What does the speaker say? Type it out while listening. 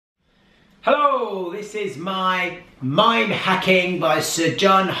Hello, this is my Mind Hacking by Sir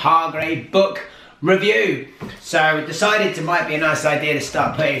John Hargrave book review. So I decided it might be a nice idea to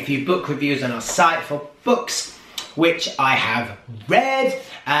start putting a few book reviews on our site for books which I have read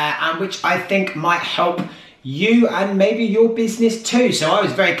and which I think might help you and maybe your business too. So I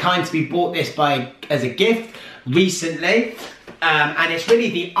was very kind to be bought this as a gift recently. And it's really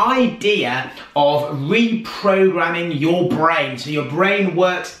the idea of reprogramming your brain. So your brain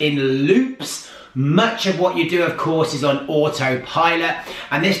works in loops. Much of what you do, of course, is on autopilot.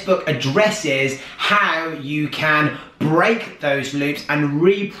 And this book addresses how you can break those loops and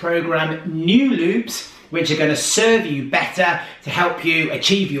reprogram new loops, which are going to serve you better to help you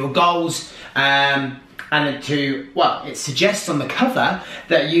achieve your goals. It suggests on the cover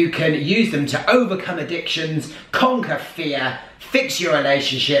that you can use them to overcome addictions, conquer fear, fix your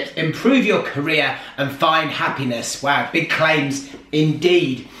relationships, improve your career, and find happiness. Wow, big claims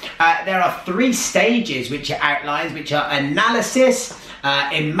indeed. There are 3 stages which it outlines, which are analysis,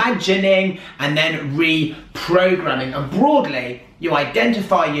 imagining, and then reprogramming. And broadly, you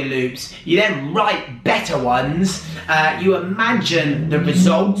identify your loops, you then write better ones, you imagine the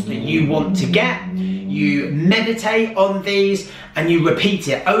results that you want to get, you meditate on these, and you repeat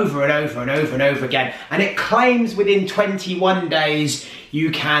it over and over and over and over again. And it claims within 21 days you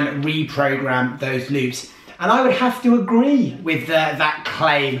can reprogram those loops. And I would have to agree with that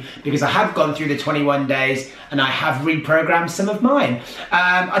claim, because I have gone through the 21 days and I have reprogrammed some of mine.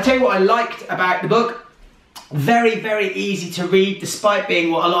 I'll tell you what I liked about the book. Very, very easy to read, despite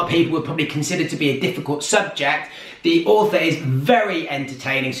being what a lot of people would probably consider to be a difficult subject. The author is very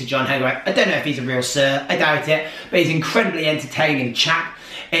entertaining, Sir John Hargrave. I don't know if he's a real sir, I doubt it, but he's an incredibly entertaining chap.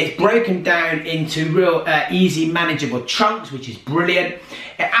 It's broken down into real easy, manageable chunks, which is brilliant.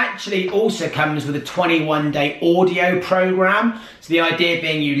 It actually also comes with a 21-day audio program. So the idea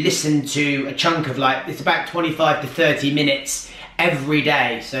being you listen to a chunk of it's about 25 to 30 minutes every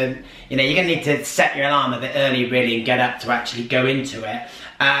day. So, you know, you're gonna need to set your alarm a bit early really and get up to actually go into it.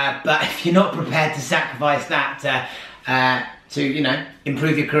 But if you're not prepared to sacrifice that to, you know,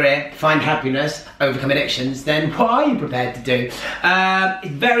 improve your career, find happiness, overcome addictions, then what are you prepared to do?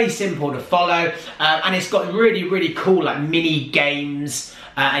 It's very simple to follow, and it's got really, really cool mini games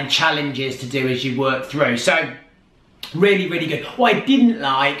and challenges to do as you work through. So really, really good. What I didn't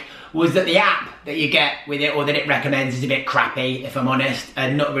like was that the app that you get with it, or that it recommends, is a bit crappy, if I'm honest,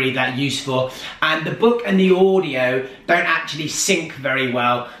 and not really that useful. And the book and the audio don't actually sync very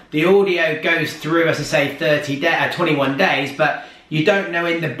well. The audio goes through, as I say, 21 days, but you don't know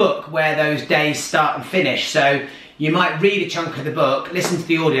in the book where those days start and finish. So you might read a chunk of the book, listen to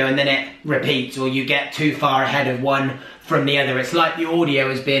the audio, and then it repeats, or you get too far ahead of one from the other. It's like the audio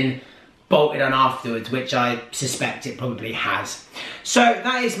has been bolted on afterwards, which I suspect it probably has. So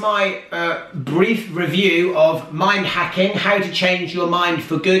that is my brief review of Mind Hacking, How to Change Your Mind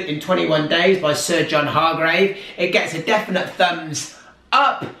for Good in 21 Days by Sir John Hargrave. It gets a definite thumbs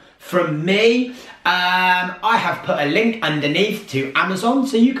up from me. I have put a link underneath to Amazon,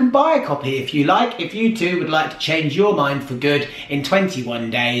 so you can buy a copy if you like, if you too would like to change your mind for good in 21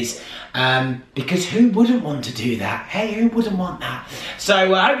 days. Because who wouldn't want to do that? Hey, who wouldn't want that?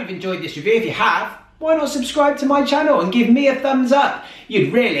 So I hope you've enjoyed this review. If you have, why not subscribe to my channel and give me a thumbs up?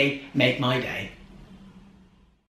 You'd really make my day.